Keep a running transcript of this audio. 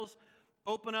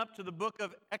open up to the book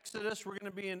of Exodus. We're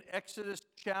going to be in Exodus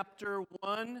chapter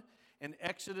 1 and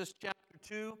Exodus chapter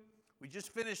 2. We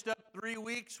just finished up 3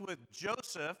 weeks with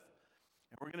Joseph,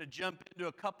 and we're going to jump into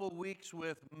a couple weeks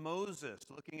with Moses,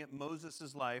 looking at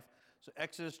Moses' life. So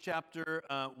Exodus chapter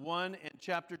 1 and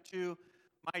chapter 2.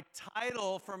 My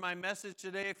title for my message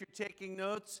today, if you're taking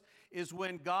notes, is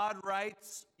When God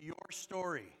Writes Your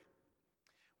Story.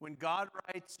 When God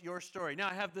Writes Your Story. Now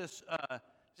I have this...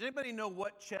 does anybody know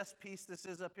what chess piece this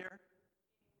is up here?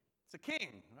 It's a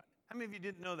king. How many of you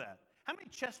didn't know that? How many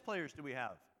chess players do we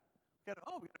have? We got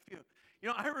a few. You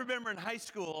know, I remember in high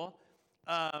school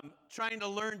trying to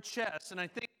learn chess, and I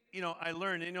think, I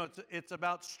learned, it's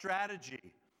about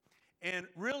strategy. And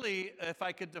really, if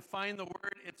I could define the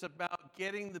word, it's about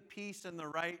getting the piece in the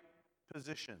right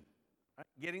position. Right?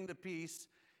 Getting the piece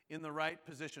in the right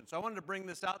position. So I wanted to bring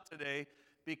this out today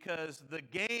because the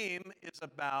game is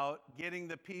about getting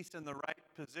the piece in the right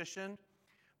position.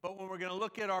 But when we're going to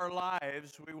look at our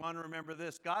lives, we want to remember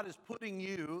this. God is putting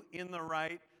you in the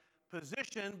right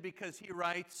position because He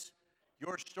writes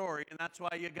your story. And that's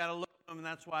why you got to look at Him, and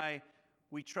that's why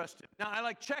we trust Him. Now, I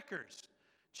like checkers.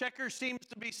 Checkers seems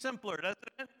to be simpler, doesn't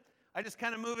it? I just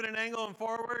kind of move at an angle and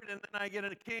forward, and then I get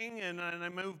a king, and I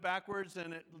move backwards,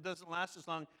 and it doesn't last as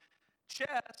long.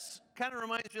 Chess kind of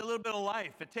reminds me a little bit of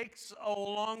life. It takes a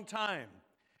long time.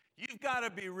 You've got to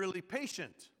be really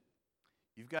patient.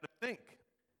 You've got to think.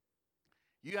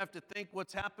 You have to think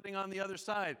what's happening on the other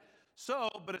side.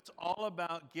 But it's all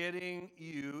about getting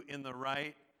you in the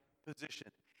right position.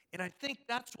 And I think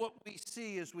that's what we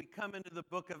see as we come into the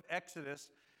book of Exodus,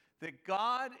 that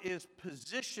God is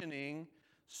positioning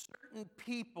certain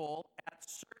people at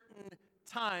certain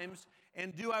times.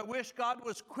 And do I wish God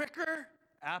was quicker?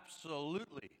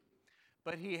 Absolutely.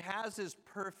 But He has His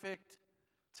perfect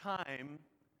time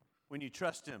when you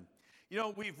trust Him.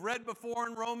 We've read before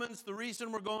in Romans, the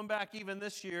reason we're going back even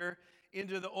this year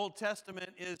into the Old Testament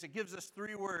is it gives us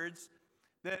 3 words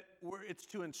that it's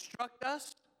to instruct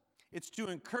us, it's to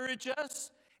encourage us,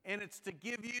 and it's to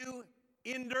give you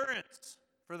endurance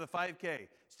for the 5K.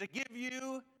 It's to give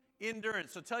you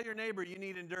endurance. So tell your neighbor you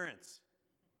need endurance.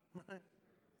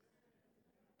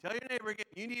 Tell your neighbor again,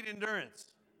 you need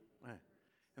endurance. Right.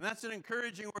 And that's an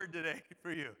encouraging word today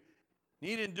for you.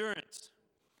 Need endurance.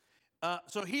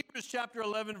 So Hebrews chapter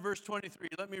 11, verse 23.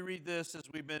 Let me read this as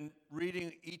we've been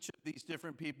reading each of these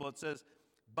different people. It says,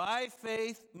 by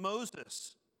faith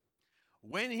Moses,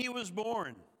 when he was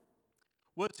born,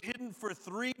 was hidden for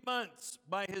 3 months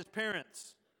by his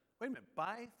parents. Wait a minute,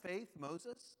 by faith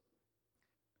Moses?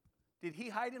 Did he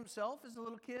hide himself as a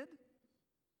little kid?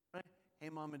 Right? Hey,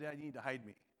 Mom and Dad, you need to hide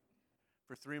me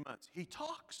for 3 months. He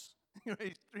talks. He's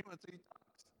 3 months, he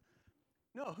talks.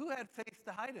 No, who had faith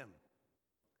to hide him?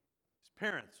 His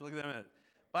parents. Look at that a minute.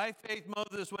 By faith,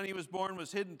 Moses, when he was born,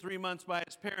 was hidden 3 months by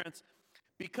his parents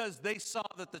because they saw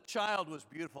that the child was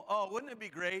beautiful. Oh, wouldn't it be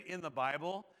great in the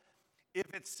Bible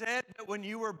if it said that when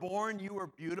you were born, you were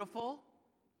beautiful?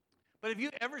 But have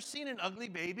you ever seen an ugly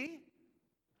baby?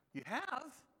 You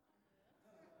have.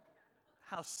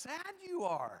 How sad you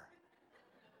are.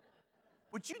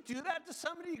 Would you do that to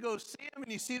somebody? You go see them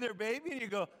and you see their baby and you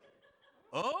go,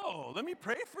 oh, let me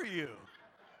pray for you.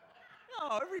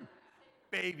 No, every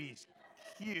baby's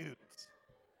cute.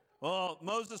 Well,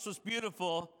 Moses was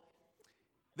beautiful.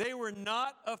 They were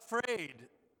not afraid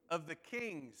of the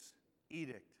king's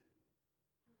edict.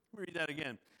 Let me read that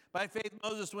again. By faith,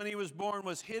 Moses, when he was born,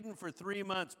 was hidden for 3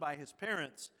 months by his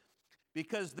parents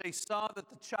because they saw that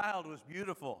the child was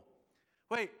beautiful.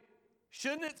 Wait,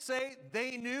 shouldn't it say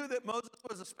they knew that Moses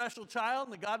was a special child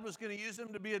and that God was going to use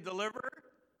him to be a deliverer?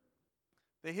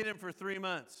 They hid him for 3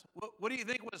 months. What do you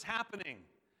think was happening?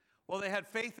 Well, they had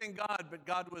faith in God, but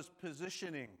God was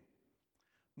positioning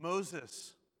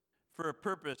Moses for a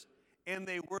purpose. And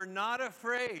they were not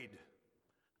afraid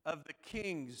of the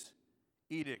king's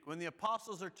edict. When the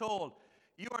apostles are told,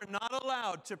 you are not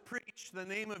allowed to preach the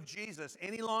name of Jesus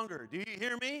any longer. Do you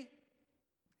hear me?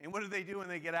 And what do they do when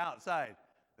they get outside?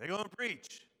 They go and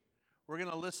preach. We're going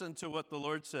to listen to what the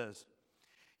Lord says.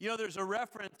 There's a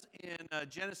reference in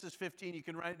Genesis 15, you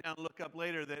can write it down and look up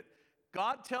later, that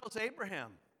God tells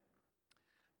Abraham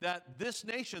that this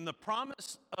nation, the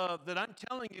promise that I'm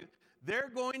telling you,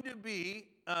 they're going to be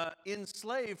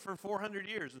enslaved for 400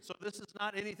 years. And so this is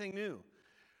not anything new.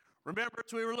 Remember,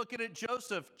 as we were looking at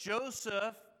Joseph,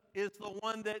 Joseph is the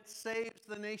one that saves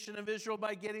the nation of Israel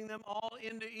by getting them all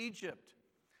into Egypt.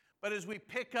 But as we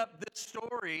pick up this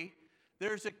story,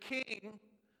 there's a king,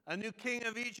 a new king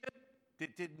of Egypt,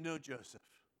 that didn't know Joseph.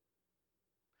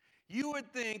 You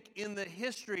would think in the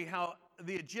history how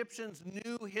the Egyptians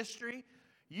knew history,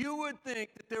 you would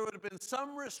think that there would have been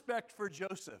some respect for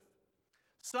Joseph,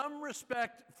 some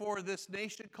respect for this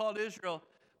nation called Israel,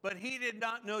 but he did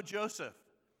not know Joseph.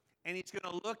 And he's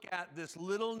going to look at this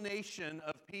little nation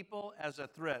of people as a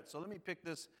threat. So let me pick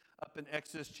this up in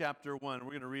Exodus chapter 1.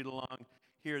 We're going to read along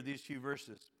here these few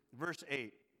verses. Verse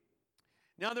 8.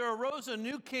 Now there arose a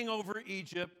new king over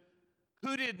Egypt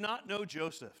who did not know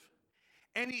Joseph.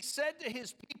 And he said to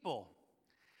his people,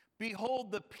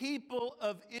 behold, the people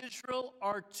of Israel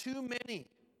are too many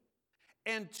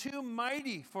and too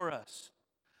mighty for us.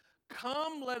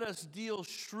 Come, let us deal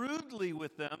shrewdly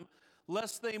with them,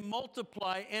 lest they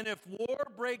multiply, and if war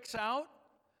breaks out,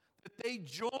 that they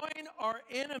join our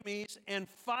enemies and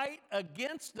fight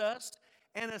against us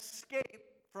and escape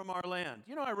from our land.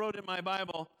 You know, I wrote in my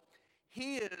Bible,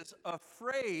 he is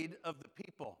afraid of the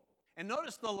people. And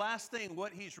notice the last thing,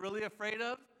 what he's really afraid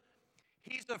of.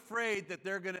 He's afraid that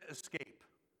they're going to escape.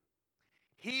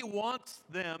 He wants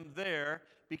them there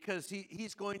because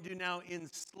he's going to now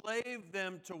enslave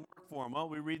them to work for him. Well,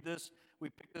 we read this, we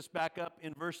pick this back up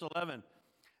in verse 11.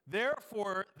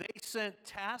 Therefore, they sent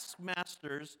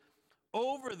taskmasters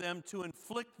over them to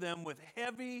inflict them with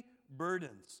heavy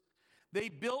burdens. They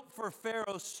built for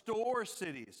Pharaoh store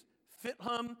cities,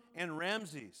 Pithom and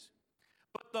Ramses.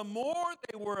 But the more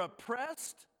they were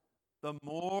oppressed, the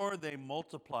more they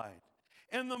multiplied,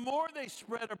 and the more they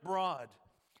spread abroad.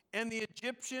 And the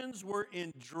Egyptians were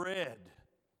in dread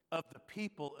of the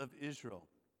people of Israel.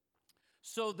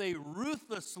 So they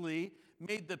ruthlessly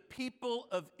made the people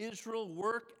of Israel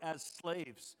work as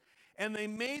slaves. And they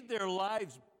made their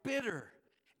lives bitter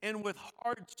and with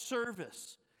hard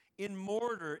service in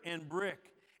mortar and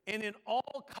brick and in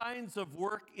all kinds of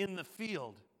work in the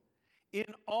field.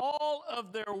 In all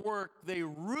of their work, they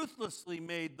ruthlessly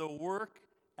made the work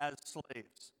as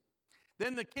slaves.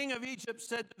 Then the king of Egypt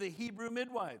said to the Hebrew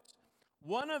midwives,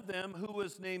 one of them who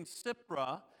was named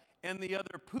Shiphrah and the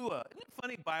other Puah. Isn't it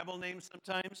funny Bible names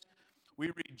sometimes? We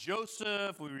read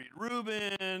Joseph, we read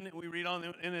Reuben, we read on,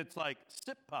 and it's like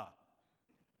Shiphrah.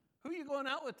 Who are you going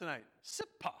out with tonight?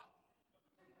 Shiphrah.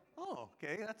 Oh,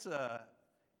 okay, that's a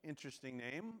interesting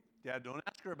name. Dad, don't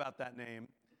ask her about that name.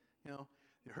 You know,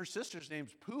 her sister's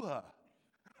name's Puah.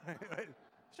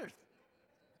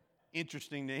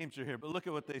 Interesting names are here, but look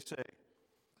at what they say.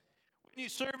 When you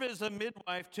serve as a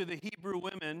midwife to the Hebrew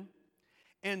women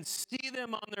and see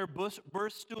them on their birth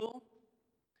stool,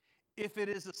 if it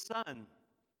is a son,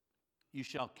 you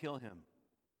shall kill him.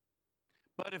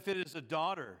 But if it is a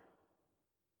daughter,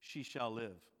 she shall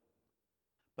live.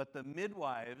 But the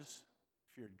midwives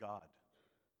feared God.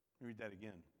 Let me read that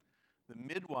again. The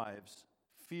midwives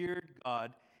feared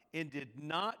God and did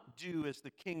not do as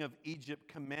the king of Egypt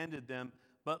commanded them,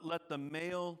 but let the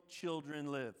male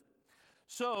children live.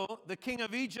 So the king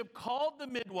of Egypt called the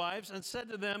midwives and said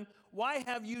to them, why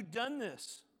have you done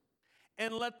this?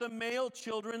 And let the male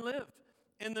children live.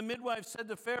 And the midwives said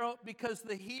to Pharaoh, because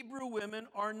the Hebrew women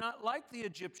are not like the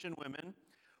Egyptian women,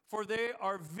 for they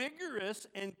are vigorous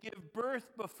and give birth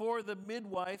before the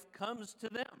midwife comes to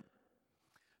them.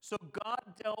 So God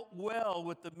dealt well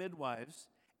with the midwives,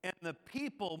 and the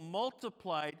people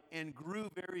multiplied and grew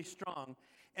very strong.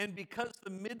 And because the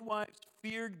midwives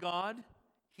feared God,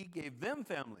 he gave them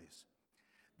families.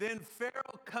 Then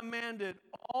Pharaoh commanded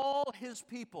all his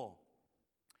people,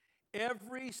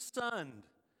 every son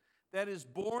that is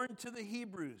born to the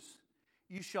Hebrews,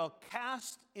 you shall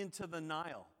cast into the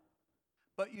Nile,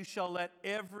 but you shall let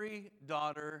every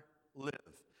daughter live.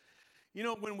 You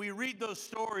know, when we read those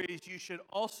stories, you should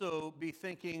also be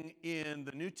thinking in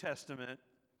the New Testament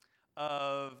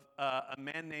of a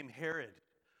man named Herod,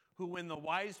 who when the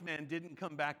wise man didn't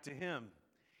come back to him,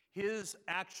 his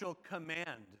actual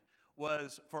command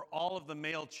was for all of the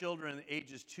male children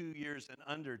ages 2 years and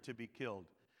under to be killed.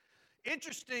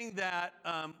 Interesting that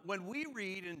when we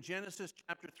read in Genesis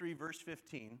chapter 3, verse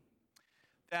 15,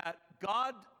 that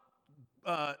God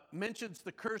mentions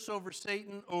the curse over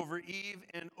Satan, over Eve,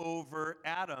 and over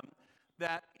Adam,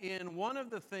 that in one of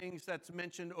the things that's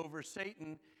mentioned over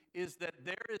Satan is that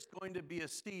there is going to be a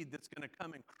seed that's going to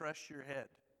come and crush your head.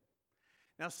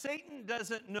 Now, Satan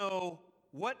doesn't know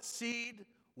what seed,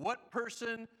 what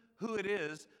person, who it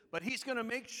is, but he's going to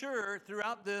make sure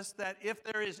throughout this that if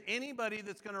there is anybody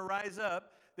that's going to rise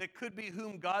up that could be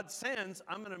whom God sends,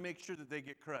 I'm going to make sure that they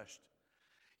get crushed.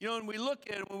 You know, when we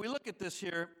look at this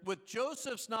here, with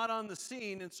Joseph's not on the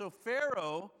scene, and so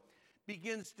Pharaoh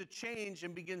begins to change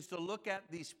and begins to look at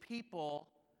these people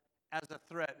as a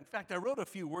threat. In fact, I wrote a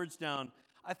few words down.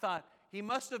 I thought he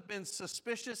must have been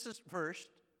suspicious at first.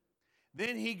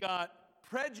 Then he got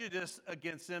prejudice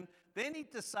against them. Then he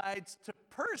decides to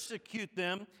persecute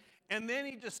them. And then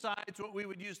he decides what we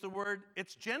would use the word,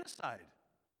 it's genocide.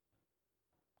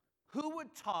 Who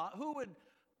would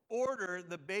order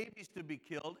the babies to be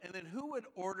killed, and then who would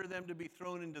order them to be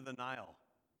thrown into the Nile?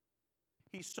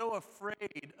 He's so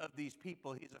afraid of these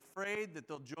people. He's afraid that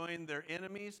they'll join their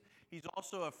enemies. He's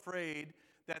also afraid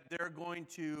that they're going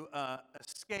to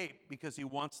escape because he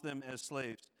wants them as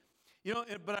slaves.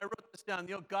 But I wrote this down.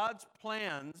 God's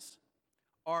plans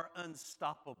are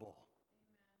unstoppable.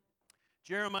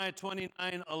 Jeremiah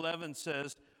 29:11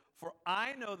 says, "For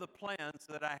I know the plans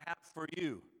that I have for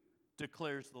you,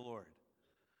 declares the Lord.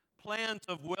 Plans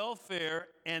of welfare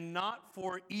and not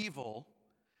for evil,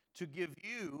 to give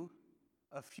you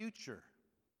a future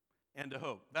and a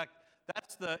hope." In fact,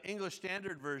 that's the English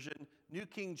Standard Version. New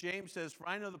King James says, "For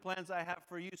I know the plans I have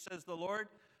for you, says the Lord,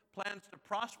 plans to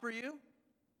prosper you,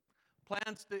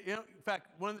 plans to," in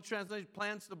fact, one of the translations,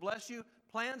 "plans to bless you,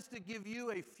 plans to give you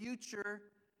a future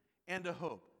and a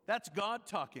hope." That's God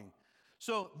talking.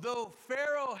 So though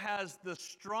Pharaoh has the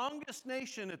strongest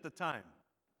nation at the time,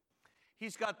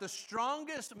 he's got the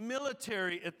strongest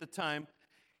military at the time,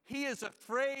 he is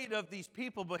afraid of these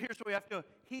people. But here's what we have to know.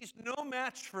 He's no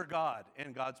match for God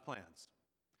and God's plans.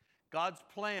 God's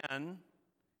plan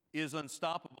is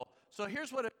unstoppable. So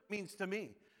here's what it means to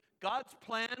me. God's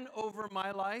plan over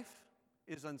my life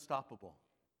is unstoppable.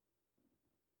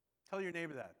 Tell your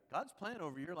neighbor that. God's plan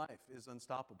over your life is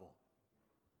unstoppable.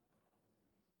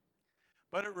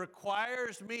 But it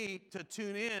requires me to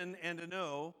tune in and to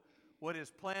know what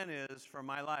his plan is for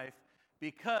my life,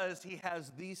 because he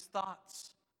has these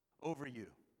thoughts over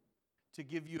you to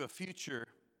give you a future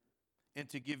and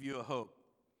to give you a hope.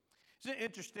 Isn't it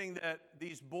interesting that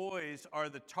these boys are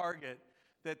the target,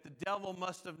 that the devil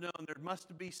must have known there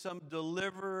must be some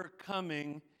deliverer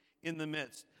coming in the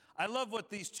midst? I love what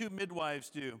these two midwives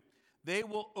do. They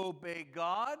will obey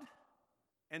God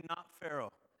and not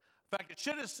Pharaoh. In fact, it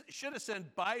should have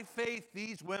said, by faith,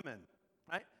 these women,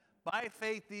 right? By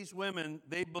faith, these women,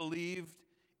 they believed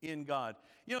in God.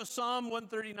 Psalm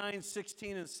 139,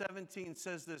 16 and 17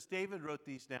 says this. David wrote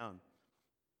these down.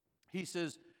 He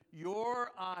says,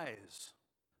 "Your eyes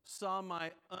saw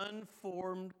my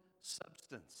unformed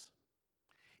substance.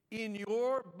 In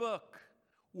your book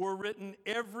were written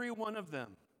every one of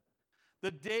them,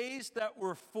 the days that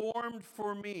were formed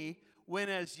for me, when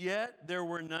as yet there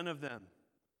were none of them."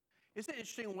 Isn't it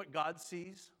interesting what God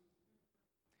sees?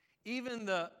 Even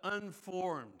the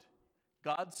unformed,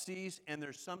 God sees, and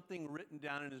there's something written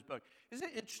down in his book. Isn't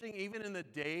it interesting, even in the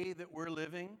day that we're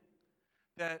living,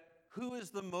 that who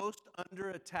is the most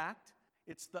under attack?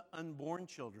 It's the unborn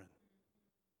children.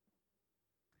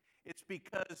 It's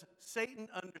because Satan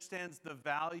understands the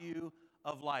value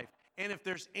of life. And if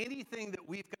there's anything that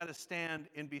we've got to stand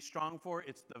and be strong for,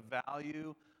 it's the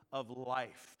value of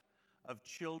life, of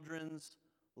children's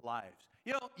lives.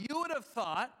 You would have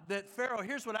thought that Pharaoh,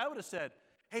 here's what I would have said.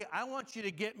 "Hey, I want you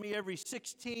to get me every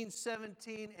 16,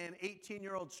 17, and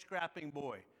 18-year-old scrapping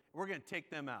boy. We're going to take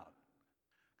them out,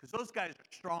 because those guys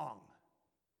are strong."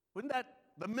 Wouldn't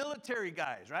that, the military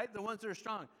guys, right? The ones that are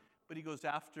strong. But he goes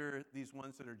after these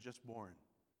ones that are just born.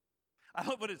 I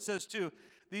love what it says too.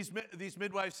 These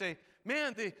midwives say,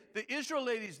 "Man, the Israel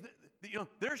ladies,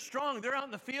 they're strong. They're out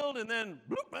in the field, and then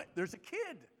bloop, there's a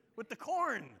kid with the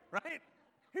corn, right?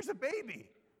 Here's a baby."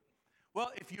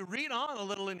 Well, if you read on a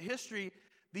little in history,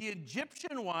 the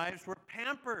Egyptian wives were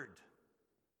pampered,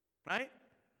 right?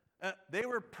 They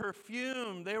were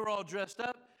perfumed. They were all dressed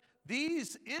up.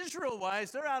 These Israel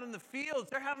wives, they're out in the fields.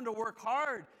 They're having to work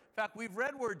hard. In fact, we've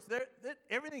read words.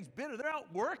 Everything's bitter. They're out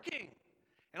working.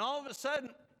 And all of a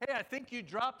sudden, "Hey, I think you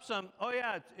dropped some. Oh,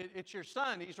 yeah, it's your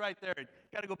son. He's right there.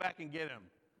 Got to go back and get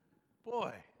him."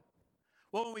 Boy.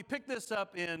 Well, when we pick this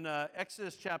up in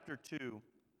Exodus chapter 2,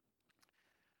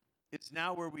 it's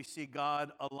now where we see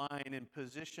God align and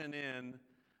position in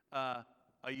a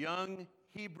young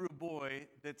Hebrew boy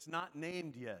that's not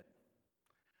named yet,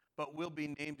 but will be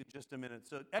named in just a minute.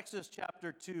 So Exodus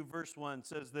chapter 2, verse 1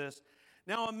 says this.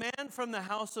 "Now a man from the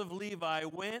house of Levi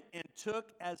went and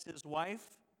took as his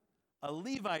wife a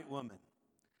Levite woman.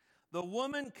 The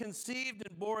woman conceived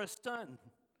and bore a son.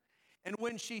 And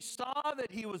when she saw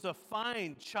that he was a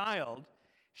fine child,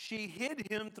 she hid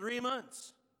him 3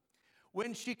 months.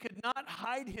 When she could not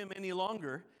hide him any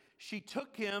longer, she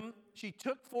took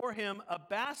for him a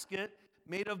basket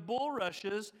made of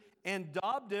bulrushes and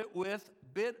daubed it with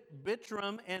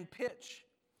bitumen and pitch.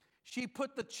 She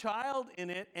put the child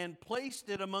in it and placed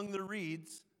it among the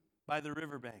reeds by the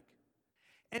riverbank.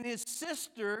 And his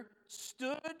sister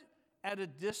stood at a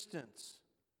distance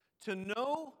to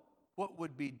know what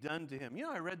would be done to him."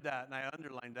 I read that and I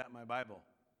underlined that in my Bible.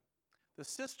 The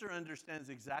sister understands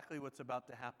exactly what's about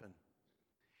to happen.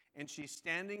 And she's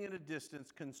standing at a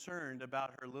distance concerned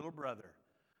about her little brother,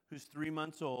 who's 3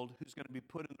 months old, who's going to be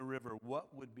put in the river.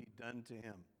 What would be done to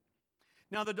him?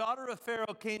 Now the daughter of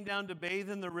Pharaoh came down to bathe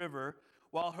in the river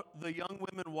while the young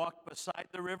women walked beside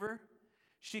the river.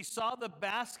 She saw the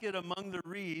basket among the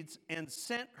reeds and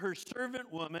sent her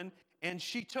servant woman, and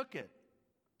she took it.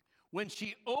 When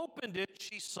she opened it,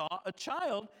 she saw a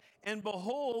child, and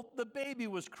behold, the baby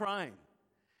was crying.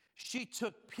 She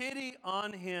took pity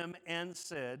on him and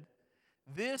said,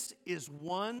 "This is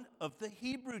one of the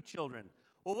Hebrew children."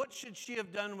 Well, what should she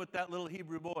have done with that little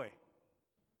Hebrew boy?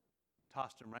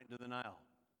 Tossed him right into the Nile.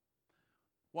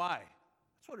 Why?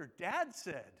 That's what her dad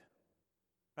said,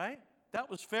 right? That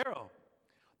was Pharaoh.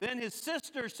 Then his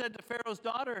sister said to Pharaoh's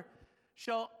daughter,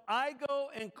 "Shall I go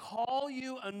and call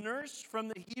you a nurse from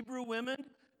the Hebrew women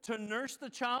to nurse the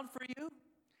child for you?"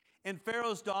 And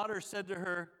Pharaoh's daughter said to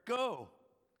her, "Go."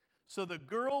 So the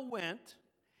girl went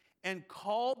and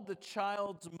called the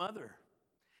child's mother.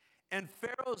 And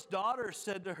Pharaoh's daughter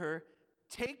said to her,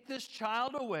 "Take this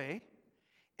child away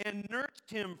and nurse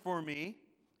him for me,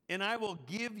 and I will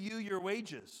give you your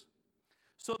wages."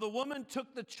 So the woman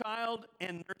took the child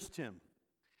and nursed him.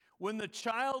 When the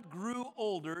child grew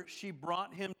older, she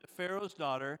brought him to Pharaoh's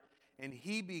daughter, and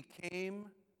he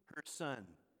became her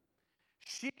son.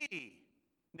 She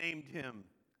named him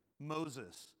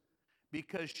Moses,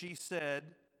 because she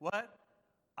said, what?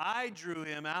 "I drew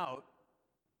him out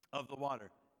of the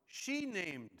water." She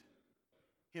named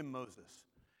him Moses.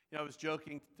 You know, I was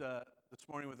joking this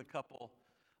morning with a couple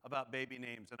about baby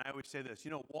names, and I always say this,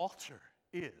 Walter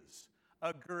is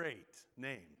a great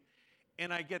name.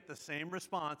 And I get the same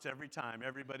response every time.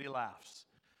 Everybody laughs.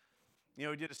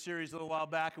 We did a series a little while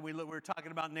back, and we were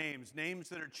talking about names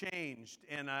that are changed.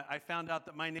 And I found out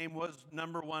that my name was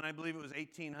number one. I believe it was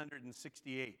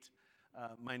 1868.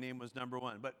 My name was number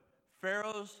one. But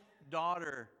Pharaoh's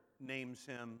daughter names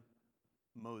him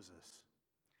Moses.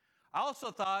 I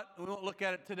also thought, and we won't look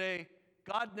at it today,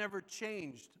 God never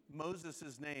changed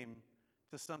Moses' name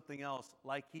to something else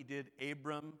like he did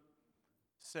Abram,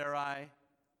 Sarai,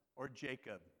 or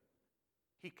Jacob.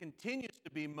 He continues to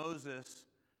be Moses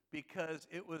because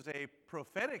it was a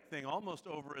prophetic thing almost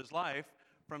over his life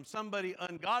from somebody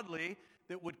ungodly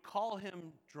that would call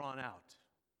him drawn out.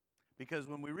 Because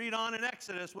when we read on in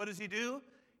Exodus, what does he do?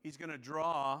 He's going to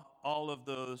draw all of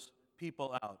those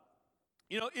people out.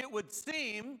 It would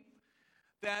seem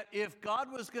that if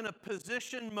God was going to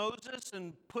position Moses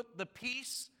and put the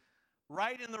peace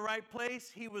right in the right place,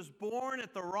 he was born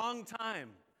at the wrong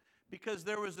time because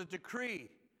there was a decree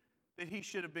that he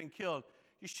should have been killed.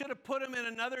 You should have put him in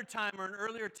another time or an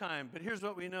earlier time. But here's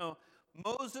what we know.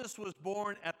 Moses was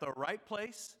born at the right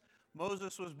place.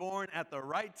 Moses was born at the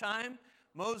right time.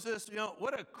 Moses,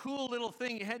 what a cool little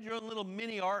thing. You had your own little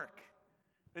mini ark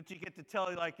that you get to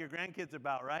tell like your grandkids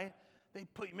about, right?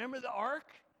 Remember the ark?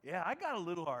 Yeah, I got a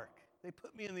little ark. They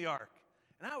put me in the ark.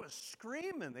 And I was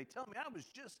screaming. They tell me I was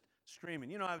just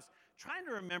screaming. I was trying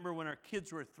to remember when our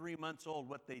kids were 3 months old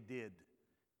what they did.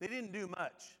 They didn't do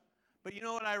much. But you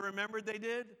know what I remembered they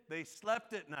did? They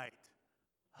slept at night.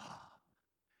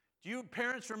 Do you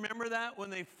parents remember that when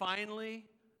they finally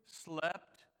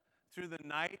slept through the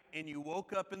night and you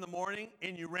woke up in the morning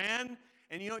and you ran?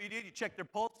 And you know what you did? You checked their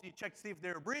pulse and you checked to see if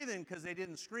they were breathing because they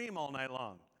didn't scream all night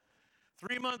long.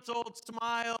 3 months old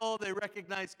smile, they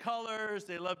recognize colors,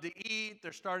 they love to eat,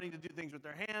 they're starting to do things with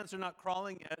their hands, they're not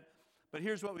crawling yet. But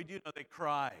here's what we do know, they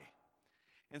cry.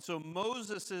 And so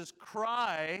Moses'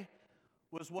 cry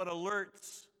was what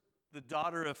alerts the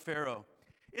daughter of Pharaoh.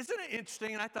 Isn't it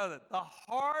interesting? And I thought that the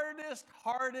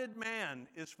hardest-hearted man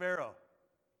is Pharaoh.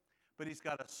 But he's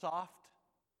got a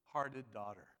soft-hearted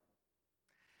daughter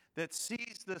that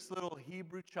sees this little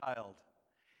Hebrew child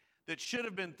that should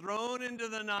have been thrown into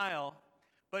the Nile,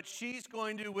 but she's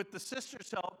going to, with the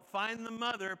sister's help, find the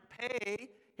mother, pay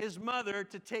his mother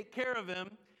to take care of him.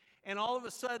 And all of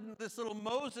a sudden, this little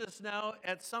Moses now,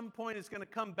 at some point, is going to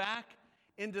come back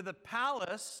into the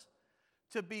palace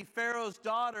to be Pharaoh's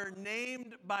daughter,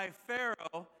 named by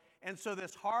Pharaoh. And so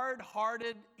this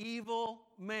hard-hearted, evil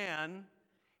man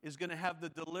is going to have the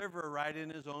deliverer right in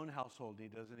his own household. He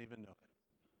doesn't even know it.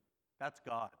 That's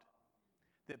God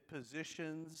that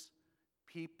positions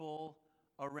people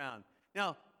around.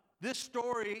 Now, this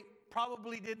story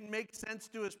probably didn't make sense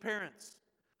to his parents.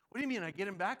 What do you mean? I get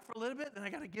him back for a little bit, then I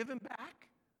got to give him back?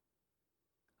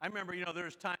 I remember,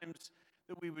 there's times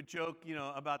that we would joke,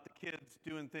 about the kids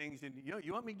doing things, and,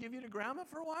 you want me to give you to grandma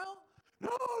for a while? No,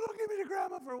 don't give me to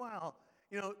grandma for a while.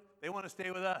 They want to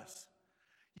stay with us.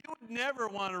 You would never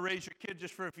want to raise your kid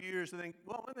just for a few years and think,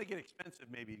 well, when they get expensive,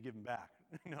 maybe you'd give them back.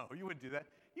 No, you wouldn't do that.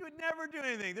 You would never do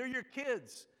anything. They're your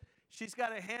kids. She's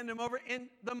got to hand him over, and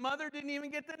the mother didn't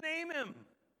even get to name him.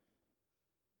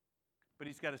 But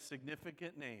he's got a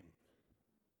significant name,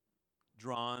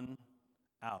 drawn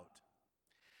out.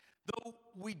 Though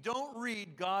we don't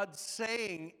read God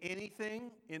saying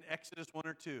anything in Exodus 1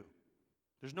 or 2.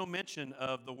 There's no mention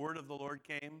of the word of the Lord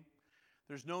came.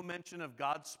 There's no mention of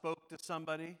God spoke to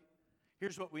somebody.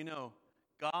 Here's what we know.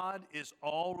 God is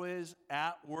always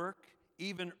at work,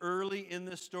 even early in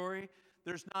this story.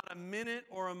 There's not a minute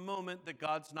or a moment that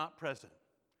God's not present.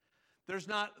 There's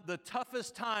not the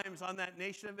toughest times on that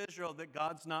nation of Israel that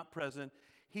God's not present.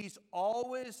 He's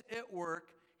always at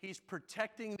work. He's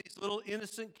protecting these little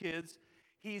innocent kids.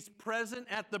 He's present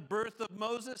at the birth of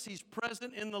Moses. He's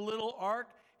present in the little ark.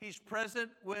 He's present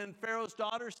when Pharaoh's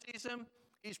daughter sees him.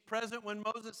 He's present when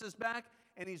Moses is back.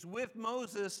 And he's with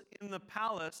Moses in the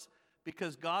palace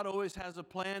because God always has a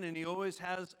plan and he always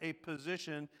has a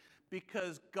position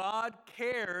because God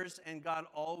cares and God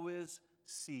always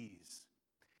sees.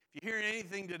 If you hear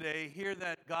anything today, hear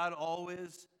that God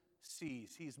always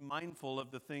sees. He's mindful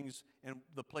of the things and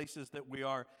the places that we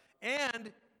are.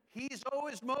 And he's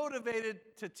always motivated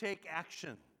to take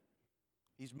action.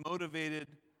 He's motivated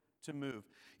to move.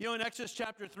 You know, in Exodus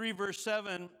chapter 3, verse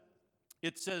 7,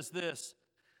 it says this.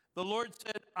 The Lord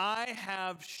said, I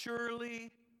have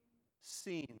surely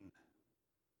seen.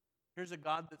 Here's a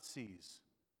God that sees.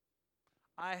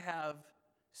 I have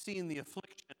seen the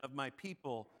affliction of my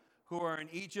people who are in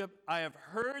Egypt. I have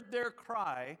heard their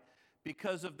cry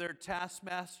because of their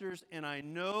taskmasters, and I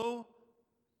know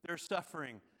their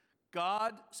suffering.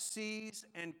 God sees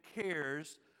and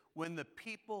cares when the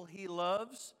people he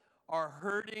loves are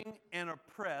hurting and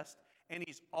oppressed, and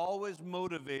he's always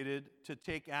motivated to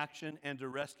take action and to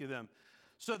rescue them.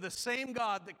 So the same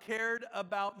God that cared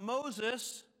about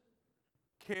Moses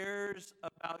cares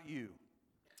about you.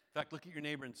 In fact, look at your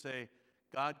neighbor and say,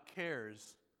 God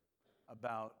cares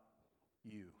about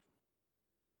you.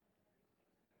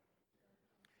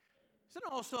 Isn't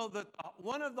it also that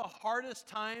one of the hardest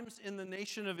times in the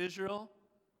nation of Israel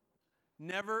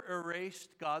never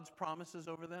erased God's promises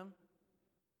over them?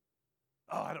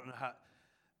 Oh, I don't know how.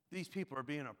 These people are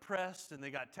being oppressed and they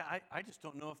got, I just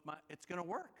don't know if it's going to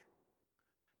work.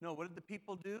 No, what did the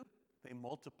people do? They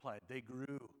multiplied, they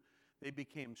grew, they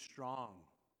became strong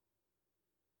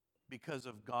because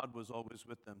of God was always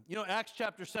with them. You know, Acts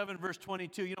chapter 7, verse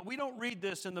 22, you know, we don't read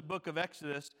this in the book of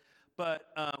Exodus, but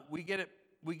we get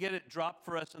it dropped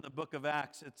for us in the book of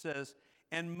Acts. It says,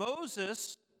 and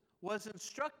Moses was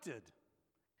instructed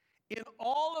in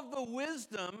all of the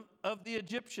wisdom of the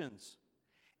Egyptians,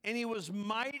 and he was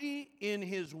mighty in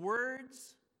his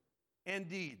words and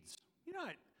deeds. You know,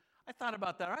 I thought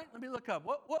about that. All right, let me look up.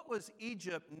 What was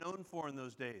Egypt known for in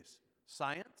those days?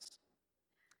 Science,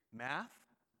 math,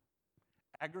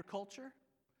 agriculture,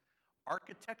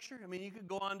 architecture. I mean, you could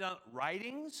go on down.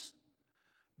 Writings.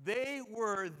 They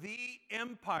were the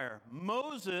empire.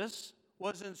 Moses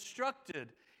was instructed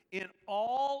in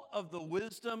all of the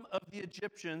wisdom of the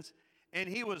Egyptians, and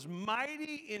he was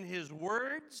mighty in his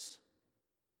words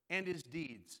and his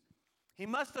deeds. He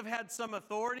must have had some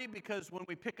authority because when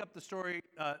we pick up the story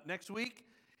next week,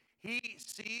 he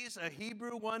sees a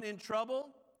Hebrew one in trouble,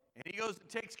 and he goes and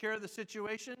takes care of the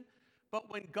situation.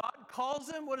 But when God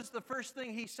calls him, what is the first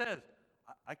thing he says?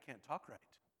 I can't talk right.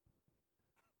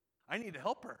 I need a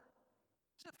helper.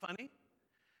 Isn't it funny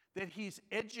that he's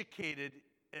educated,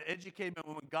 but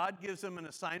when God gives him an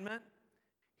assignment,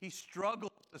 he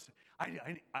struggles to say,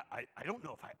 I don't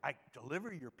know if I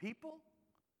deliver your people.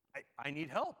 I need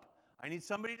help. I need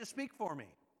somebody to speak for me.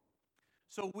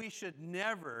 So we should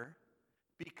never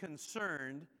be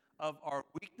concerned of our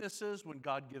weaknesses when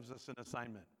God gives us an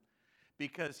assignment,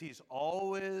 because he's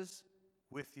always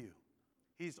with you.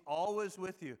 He's always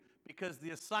with you because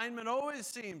the assignment always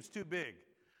seems too big.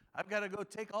 I've got to go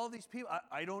take all these people.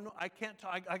 I don't know. I can't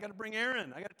talk. I got to bring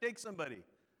Aaron. I got to take somebody.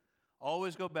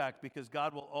 Always go back because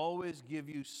God will always give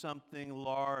you something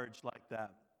large like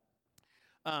that.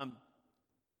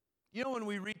 You know, when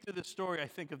we read through this story, I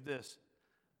think of this.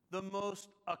 The most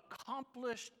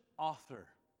accomplished author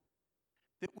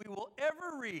that we will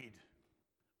ever read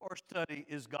or study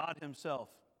is God himself.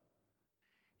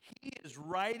 He is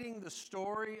writing the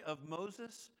story of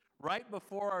Moses right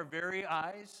before our very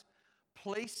eyes,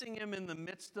 placing him in the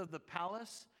midst of the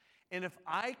palace. And if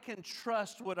I can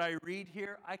trust what I read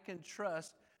here, I can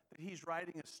trust that he's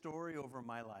writing a story over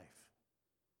my life.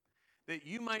 That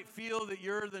you might feel that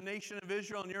you're the nation of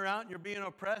Israel and you're out and you're being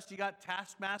oppressed. You got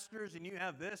taskmasters and you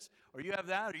have this or you have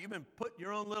that, or you've been put in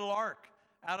your own little ark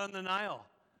out on the Nile.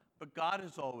 But God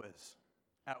is always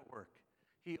at work.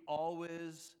 He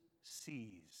always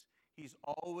sees. He's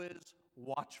always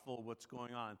watchful what's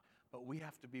going on. But we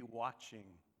have to be watching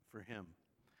for him.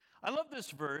 I love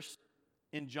this verse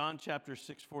in John chapter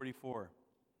 6:44.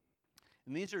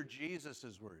 And these are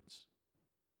Jesus' words.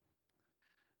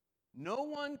 No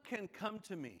one can come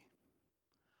to me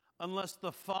unless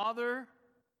the Father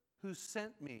who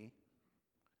sent me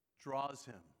draws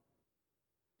him.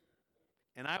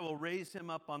 And I will raise him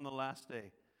up on the last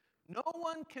day. No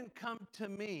one can come to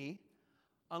me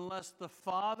unless the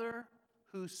Father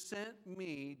who sent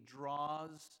me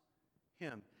draws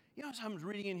him. You know, as I'm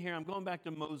reading in here, I'm going back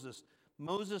to Moses.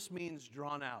 Moses means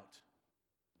drawn out.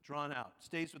 Drawn out.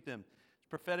 Stays with him. It's a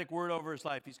prophetic word over his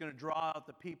life. He's going to draw out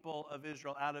the people of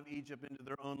Israel out of Egypt into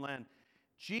their own land.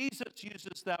 Jesus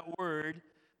uses that word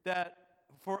that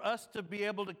for us to be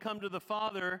able to come to the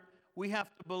Father, we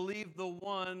have to believe the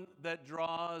one that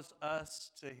draws us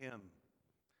to him.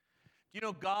 Do you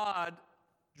know God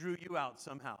drew you out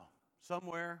somehow?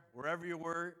 Somewhere, wherever you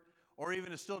were, or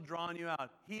even is still drawing you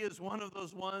out. He is one of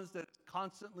those ones that's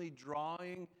constantly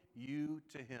drawing you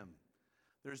to him.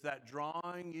 There's that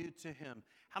drawing you to him.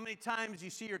 How many times you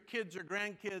see your kids or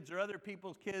grandkids or other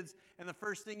people's kids, and the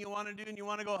first thing you want to do, and you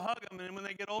want to go hug them, and when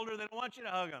they get older, they don't want you to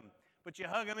hug them, but you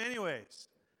hug them anyways,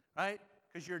 right?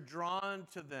 Because you're drawn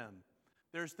to them.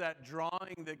 There's that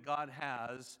drawing that God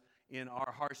has in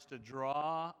our hearts to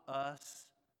draw us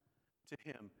to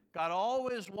him. God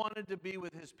always wanted to be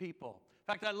with his people.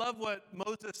 In fact, I love what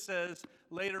Moses says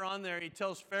later on there. He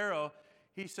tells Pharaoh,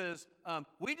 he says,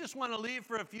 we just want to leave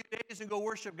for a few days and go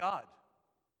worship God.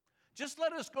 Just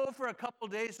let us go for a couple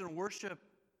days and worship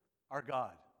our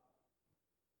God.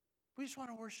 We just want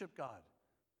to worship God.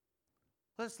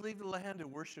 Let's leave the land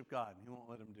and worship God. And he won't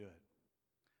let him do it.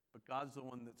 But God's the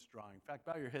one that's drawing. In fact,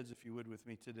 bow your heads if you would with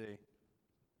me today.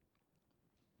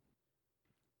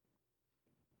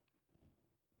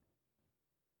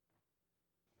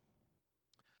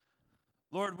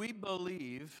 Lord, we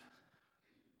believe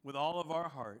with all of our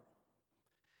heart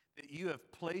that you have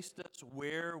placed us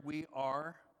where we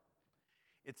are.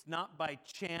 It's not by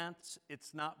chance.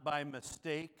 It's not by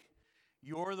mistake.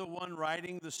 You're the one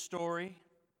writing the story,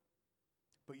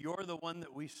 but you're the one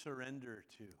that we surrender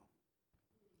to.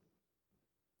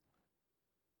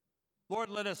 Lord,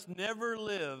 let us never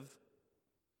live,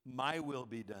 my will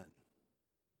be done.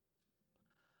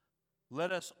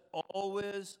 Let us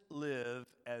always live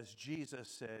as Jesus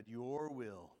said, your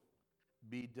will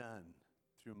be done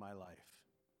through my life.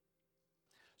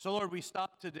 So, Lord, we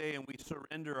stop today and we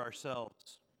surrender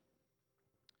ourselves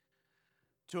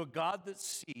to a God that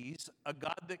sees, a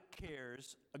God that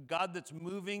cares, a God that's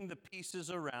moving the pieces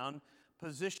around,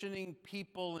 positioning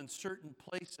people in certain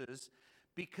places,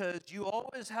 because you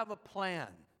always have a plan.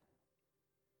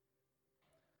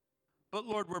 But,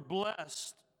 Lord, we're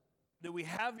blessed that we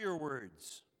have your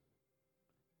words.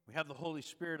 We have the Holy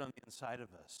Spirit on the inside of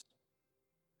us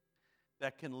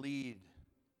that can lead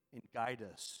and guide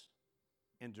us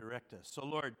and direct us. So,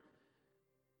 Lord,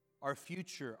 our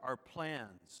future, our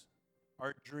plans,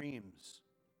 our dreams,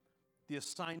 the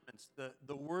assignments,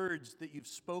 the words that you've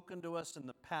spoken to us in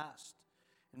the past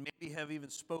and maybe have even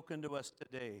spoken to us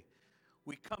today,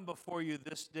 we come before you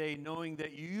this day knowing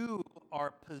that you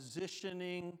are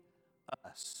positioning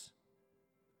us.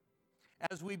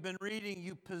 As we've been reading,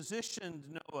 you positioned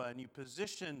Noah and you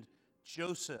positioned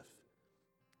Joseph.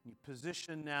 You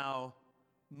position now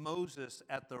Moses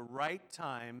at the right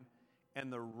time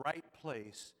and the right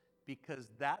place because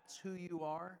that's who you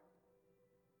are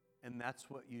and that's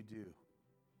what you do.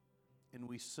 And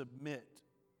we submit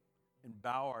and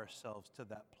bow ourselves to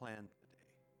that plan today.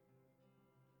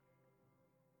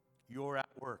 You're at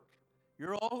work.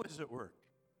 You're always at work.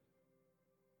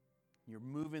 You're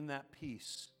moving that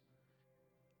piece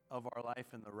of our life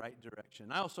in the right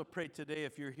direction. I also pray today,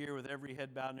 if you're here with every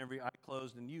head bowed and every eye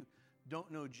closed and you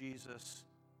don't know Jesus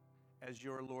as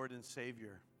your Lord and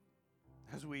Savior,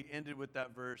 as we ended with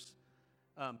that verse,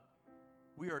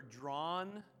 we are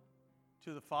drawn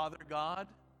to the Father God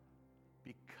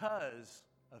because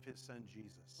of his Son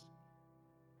Jesus.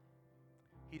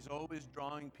 He's always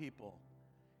drawing people.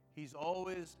 He's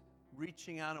always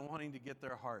reaching out and wanting to get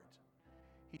their heart.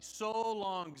 He so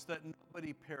longs that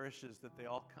nobody perishes, that they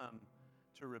all come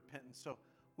to repentance. So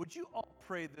would you all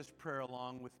pray this prayer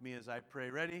along with me as I pray?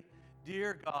 Ready?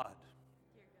 Dear God,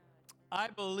 I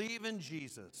believe in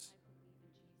Jesus.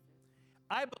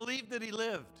 I believe that he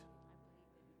lived.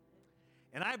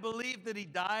 And I believe that he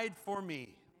died for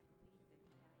me.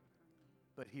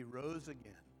 But he rose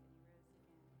again.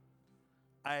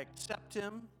 I accept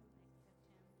him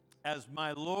as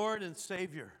my Lord and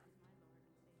Savior.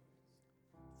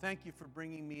 Thank you for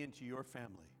bringing me into your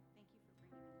family.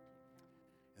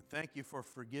 And thank you for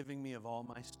forgiving me of all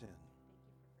my sin.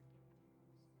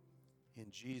 In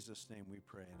Jesus' name we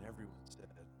pray. And everyone said,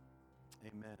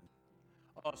 amen.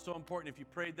 Oh, so important. If you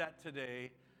prayed that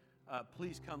today,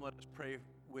 please come let us pray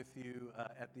with you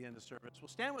at the end of service. Well,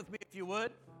 stand with me if you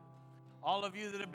would. All of you that have